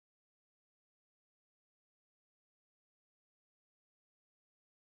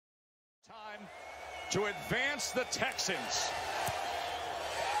Time to advance the Texans.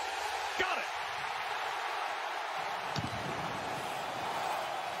 Got it.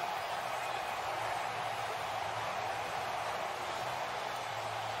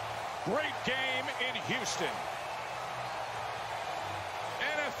 Great game in Houston.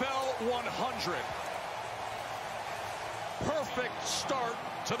 NFL 100. Perfect start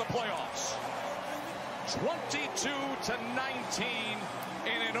to the playoffs. 22-19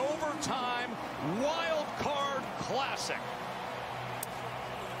 in an overtime wild card classic.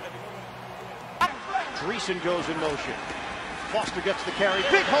 Dreesen goes in motion. Foster gets the carry.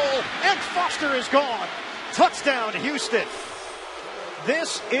 Big hole, and Foster is gone. Touchdown, Houston.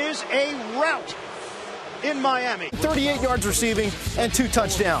 This is a rout in Miami. 38 yards receiving and 2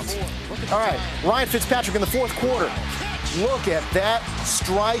 touchdowns. All right, Ryan Fitzpatrick in the fourth quarter. Look at that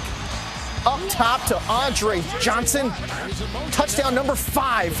strike up top to Andre Johnson. Touchdown number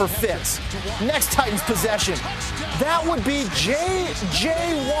 5 for Fitz. Next Titans possession. That would be J.J.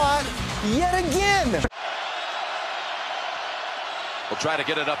 Watt yet again. We'll try to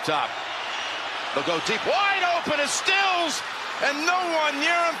get it up top. They'll go deep. Wide open is Stills. And no one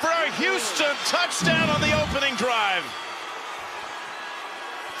near him for a Houston touchdown on the opening drive.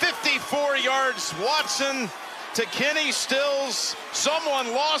 54 yards, Watson to Kenny Stills.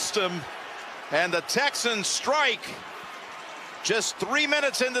 Someone lost him. And the Texans strike just 3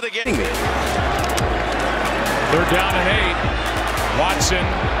 minutes into the game. They're down at 8. Watson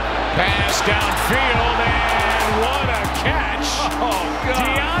pass downfield, and what a catch. Oh, God.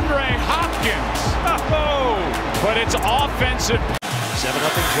 DeAndre Hopkins. Oh, but it's offensive. 7-0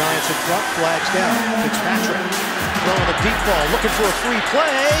 Giants in front, flags down. Fitzpatrick throwing a deep ball, looking for a free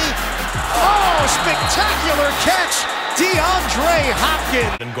play. Oh, spectacular catch. DeAndre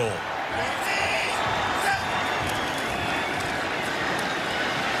Hopkins. And goal.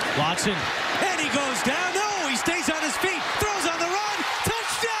 Watson, and he goes down. No, he stays on his feet, throws on the run,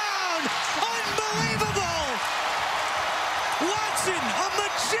 touchdown! Unbelievable! Watson, a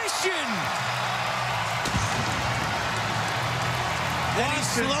magician! And he's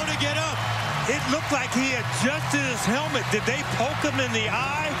slow to get up. It looked like he adjusted his helmet. Did they poke him in the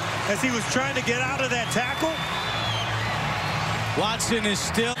eye as he was trying to get out of that tackle? Watson is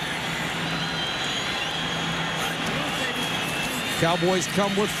still. Cowboys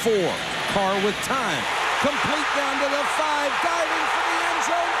come with 4. Carr with time. Complete down to the 5. Diving for the end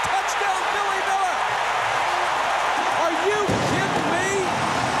zone. Touchdown, Billy Miller. Are you kidding me?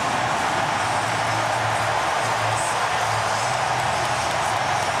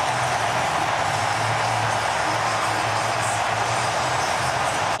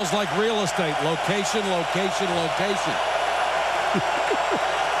 It's like real estate. Location, location, location.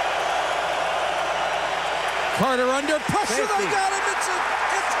 Carter under pressure. They got him. It's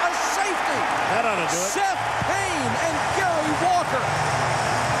a safety. That ought to do it. Seth Payne and Gary Walker.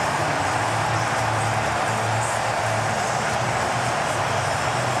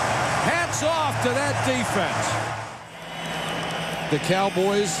 Hats off to that defense. The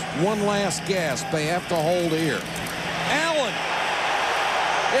Cowboys, one last gasp. They have to hold here. Allen.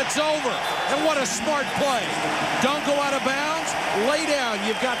 It's over. And what a smart play. Don't go out of bounds. Lay down.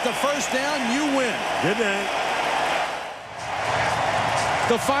 You've got the first down. You win. Good night.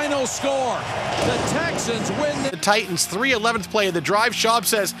 The final score, the Texans win. The Titans, 3/11th play of the drive. Schaub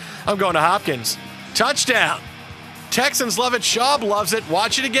says, I'm going to Hopkins. Touchdown. Texans love it. Schaub loves it.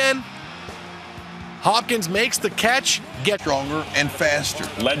 Watch it again. Hopkins makes the catch. Get stronger and faster.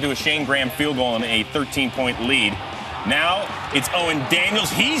 Led to a Shane Graham field goal and a 13-point lead. Now it's Owen Daniels.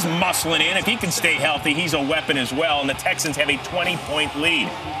 He's muscling in. If he can stay healthy, he's a weapon as well. And the Texans have a 20-point lead.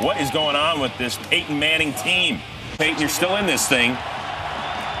 What is going on with this Peyton Manning team? Peyton, you're still in this thing.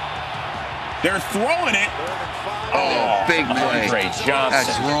 They're throwing it. Oh, big play. Andre Johnson.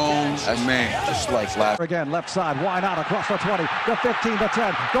 That's wrong, man. Just like last. Again, left side, wide out across the 20, the 15, the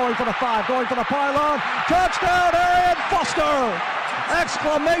 10, going for the 5, going for the pylon. Touchdown, Arian Foster!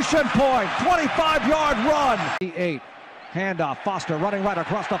 Exclamation point, 25-yard run. 8, handoff, Foster running right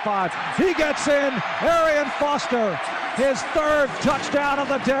across the 5. He gets in, Arian Foster, his 3rd touchdown of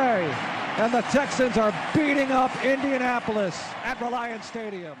the day. And the Texans are beating up Indianapolis at Reliance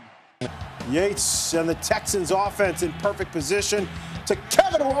Stadium. Yates and the Texans offense in perfect position to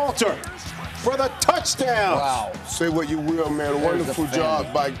Kevin Walter for the touchdown. Wow. Say what you will, man. Wonderful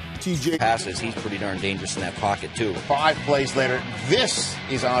job by TJ. Passes, he's pretty darn dangerous in that pocket, too. 5 plays later, this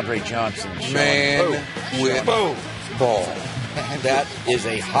is Andre Johnson. Man with ball. That is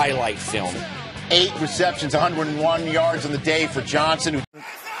a highlight film. 8 receptions, 101 yards on the day for Johnson.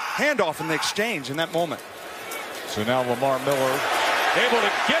 Handoff in the exchange in that moment. So now Lamar Miller able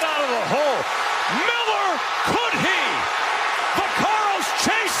to get out of the hole. Miller, could he? Vaccaro's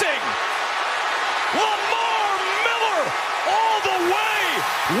chasing. Lamar Miller all the way,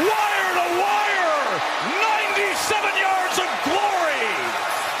 wire to wire. 97 yards of glory.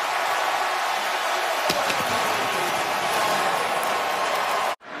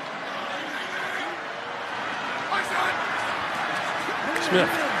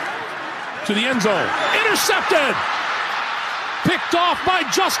 Smith to the end zone. Intercepted. Picked off by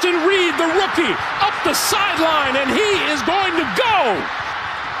Justin Reed, the rookie, up the sideline, and he is going to go.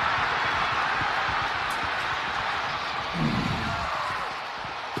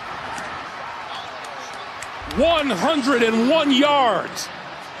 $101 yards.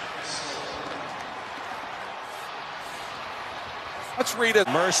 Let's read it.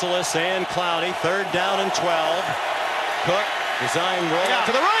 Merciless and Clowney. 3rd down and 12. Cook, design roll out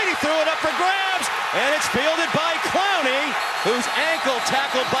to the right. He threw it up for grabs, and it's fielded by Clowney, whose ankle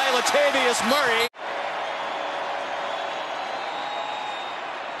tackled by Latavius Murray.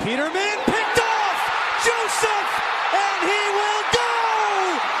 Peterman picked off. Joseph, and he will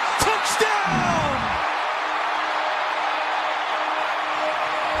go. Touchdown.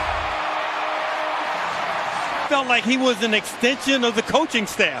 Felt like he was an extension of the coaching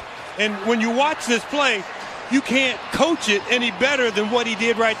staff. And when you watch this play, you can't coach it any better than what he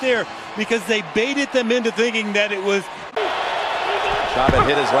did right there, because they baited them into thinking that it was. Shot had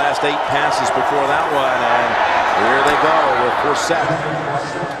hit his last 8 passes before that one, and here they go with Forsett.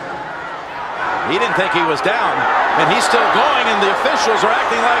 He didn't think he was down, and he's still going, and the officials are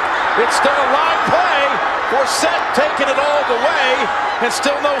acting like it's still a live play. Forsett taking it all the way, and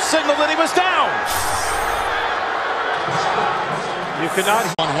still no signal that he was down. You cannot.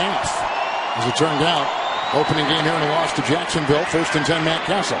 On half, as it turned out. Opening game here in a loss to Jacksonville. 1st and 10, Matt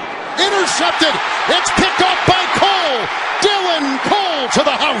Castle. Intercepted. It's picked up by Cole. Dylan Cole to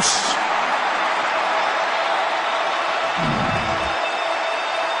the house.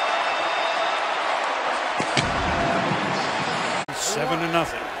 7-0.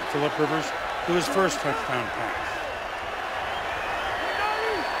 Phillip Rivers to his first touchdown pass.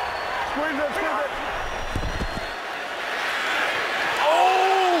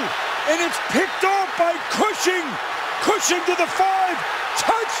 And it's picked off by Cushing. Cushing to the 5.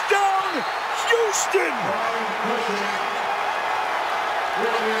 Touchdown, Houston.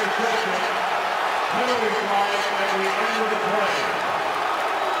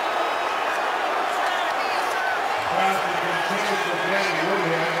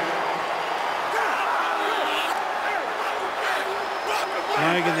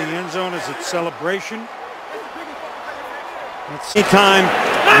 Flag in the end zone as it's celebration. Anytime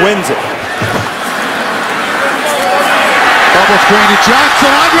wins it. Double screen to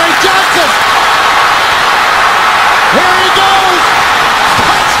Johnson. Andre Johnson. Here he goes.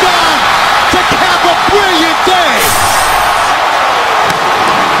 Touchdown to cap a brilliant day.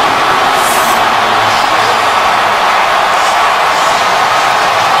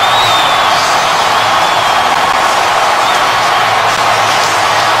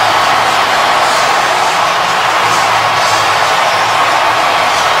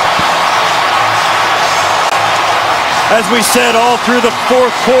 As we said all through the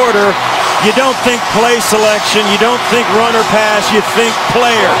 4th quarter, you don't think play selection, you don't think runner pass, you think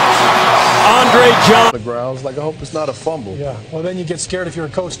player. Andre Johnson. The grounds, like I hope it's not a fumble. Yeah, well then you get scared if you're a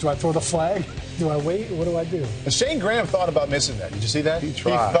coach. Do I throw the flag? Do I wait? What do I do? And Shane Graham thought about missing that. Did you see that? He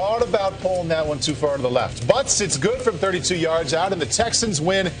tried. He thought about pulling that one too far to the left. But it's good from 32 yards out, and the Texans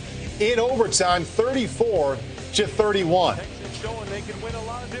win in overtime, 34-31. Showing they can win a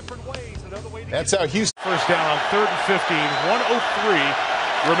lot of different ways. That's how Houston. First down on 3rd and 15, 1:03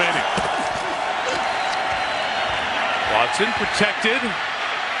 remaining. Watson protected,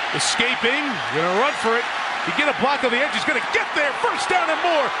 escaping, gonna run for it. You get a block on the edge, he's gonna get there. First down and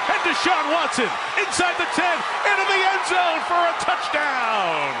more, and Deshaun Watson inside the 10, into the end zone for a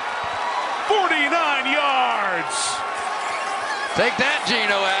touchdown. 49 yards. Take that,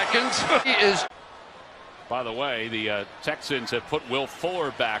 Geno Atkins. He is. By the way, the Texans have put Will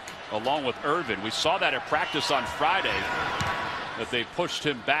Fuller back along with Irvin. We saw that at practice on Friday, that they pushed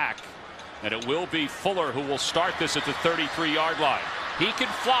him back. And it will be Fuller who will start this at the 33-yard line. He can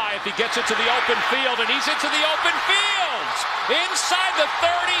fly if he gets it to the open field, and he's into the open field. Inside the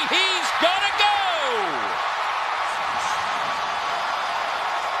 30, he's gonna go.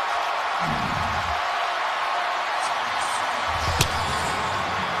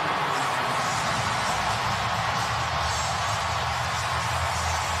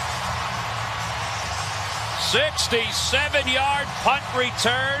 .67-yard punt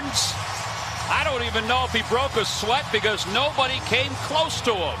returns I don't even know if he broke a sweat because nobody came close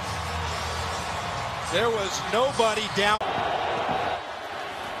to him. There was nobody down.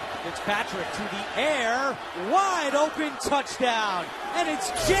 Fitzpatrick to the air, wide open touchdown, and it's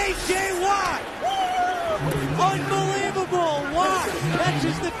J.J. Watt. Unbelievable! Watt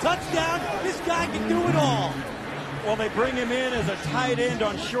catches the touchdown. This guy can do it all. Well, they bring him in as a tight end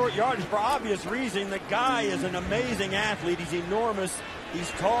on short yardage for obvious reason. The guy is an amazing athlete. He's enormous. He's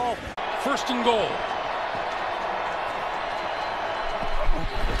tall. First and goal.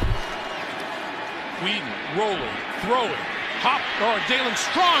 Whedon rolling, throwing. Dalen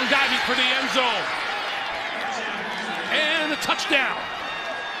Strong diving for the end zone. And a touchdown.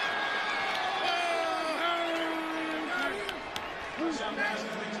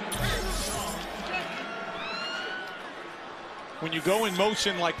 When you go in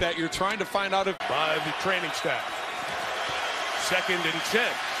motion like that, you're trying to find out if By the training staff. 2nd and 10.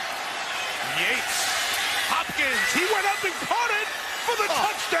 Yates. Hopkins. He went up and caught it for the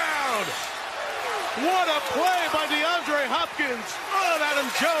touchdown. What a play by DeAndre Hopkins on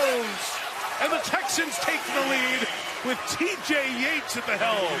Adam Jones. And the Texans take the lead with T.J. Yates at the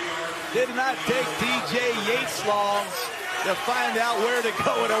helm. did not take T.J. Yates long to find out where to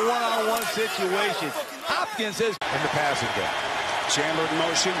go in a one-on-one situation. Hopkins is in the passing game. Chandler in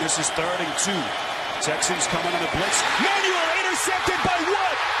motion. This is 3rd and 2. Texans coming on the blitz. Manuel intercepted by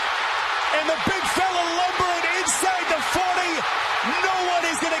Wood. And the big fella lumbering inside the 40. No one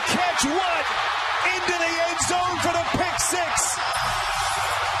is going to catch Wood into the end zone for the pick six.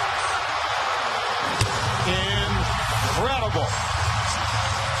 Incredible.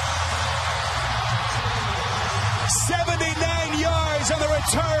 79 yards on the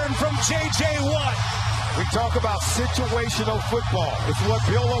return from J.J. Watt. We talk about situational football. It's what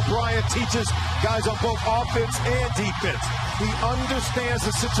Bill O'Brien teaches guys on both offense and defense. He understands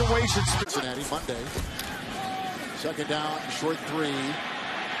the situations. Cincinnati Monday. 2nd down, short 3.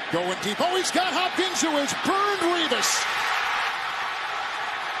 Going deep. Oh, he's got Hopkins, who has burned Revis.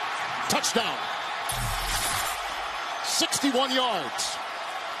 Touchdown. 61 yards.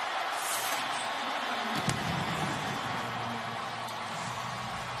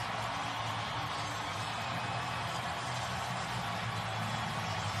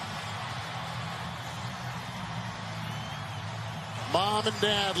 Mom and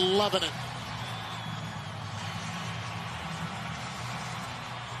Dad loving it.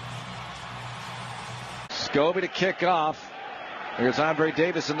 Scobie to kick off. Here's Andre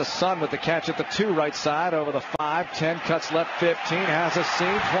Davis in the sun with the catch at the 2 right side over the 5. 10 cuts left 15. Has a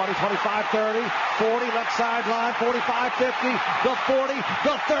seam. 20, 25, 30, 40 left sideline. 45, 50, the 40,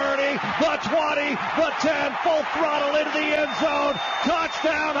 the 30, the 20, the 10. Full throttle into the end zone.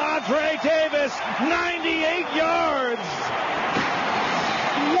 Touchdown Andre Davis. 98 yards.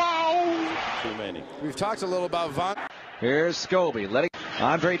 Wow. too many. We've talked a little about Von. Here's Scobie.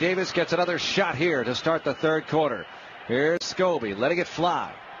 Andre Davis gets another shot here to start the 3rd quarter. Here's Scobie letting it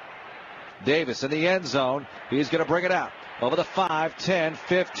fly. Davis in the end zone. He's going to bring it out. Over the 5, 10,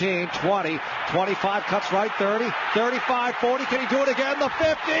 15, 20, 25, cuts right, 30, 35, 40. Can he do it again? The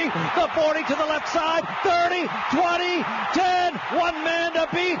 50, the 40 to the left side, 30, 20, 10. One man to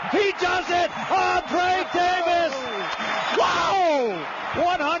beat. He does it. Andre Davis. Wow!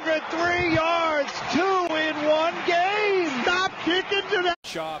 103 yards, 2 in 1 game. Stop kicking to that.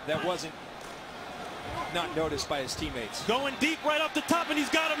 Job that wasn't not noticed by his teammates. Going deep right up the top, and he's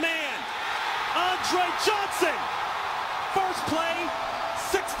got a man. Andre Johnson. First play,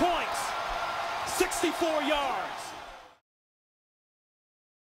 6 points, 64 yards.